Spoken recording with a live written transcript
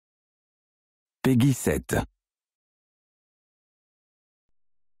Peggy 7.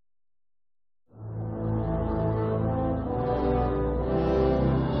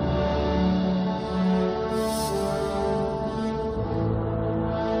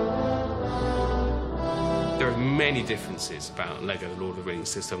 There are many differences about LEGO The Lord of the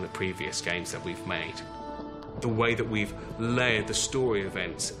Rings to some of the previous games that we've made. The way that we've layered the story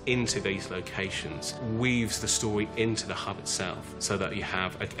events into these locations weaves the story into the hub itself so that you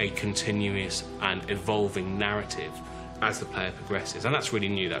have a continuous and evolving narrative as the player progresses. And that's really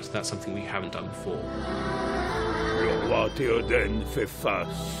new, that's something we haven't done before. Le roi Théoden fait face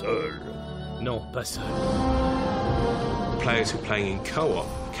seul. Non, pas seul. Players who are playing in co-op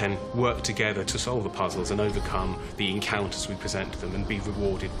can work together to solve the puzzles and overcome the encounters we present to them and be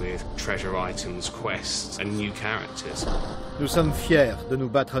rewarded with treasure items, quests and new characters. Nous sommes fiers de nous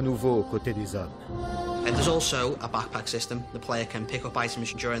battre à nouveau aux côtés des hommes. And there's also a backpack system. The player can pick up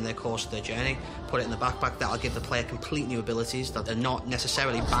items during their course of their journey, put it in the backpack. That'll give the player complete new abilities that are not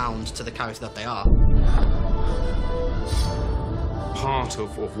necessarily bound to the character that they are. Part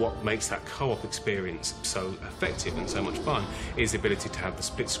of what makes that co-op experience so effective and so much fun is the ability to have the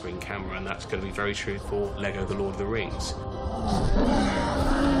split-screen camera, and that's going to be very true for LEGO The Lord of the Rings.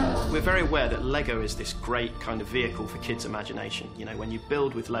 We're very aware that LEGO is this great kind of vehicle for kids' imagination. You know, when you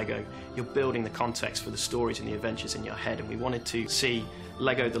build with LEGO, you're building the context for the stories and the adventures in your head, and we wanted to see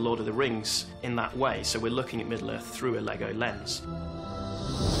LEGO The Lord of the Rings in that way, so we're looking at Middle-earth through a LEGO lens.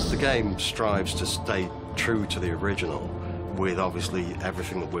 The game strives to stay true to the original. With obviously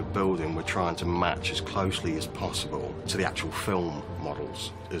everything that we're building, we're trying to match as closely as possible to the actual film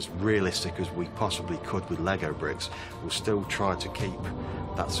models. As realistic as we possibly could with Lego bricks, we'll still try to keep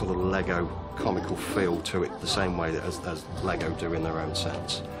that sort of Lego comical feel to it the same way that as Lego do in their own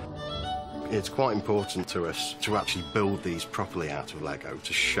sets. It's quite important to us to actually build these properly out of Lego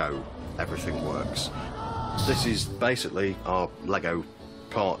to show everything works. This is basically our Lego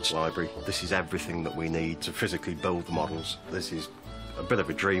parts library. This is everything that we need to physically build the models. This is a bit of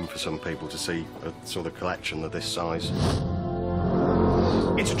a dream for some people to see a sort of collection of this size.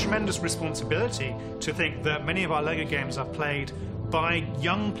 It's a tremendous responsibility to think that many of our LEGO games are played by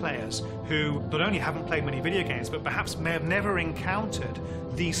young players who not only haven't played many video games, but perhaps may have never encountered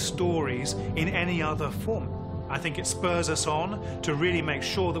these stories in any other form. I think it spurs us on to really make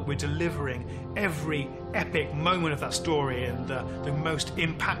sure that we're delivering every epic moment of that story in the most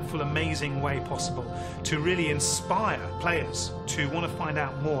impactful, amazing way possible, to really inspire players to want to find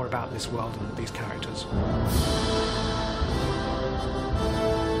out more about this world and these characters.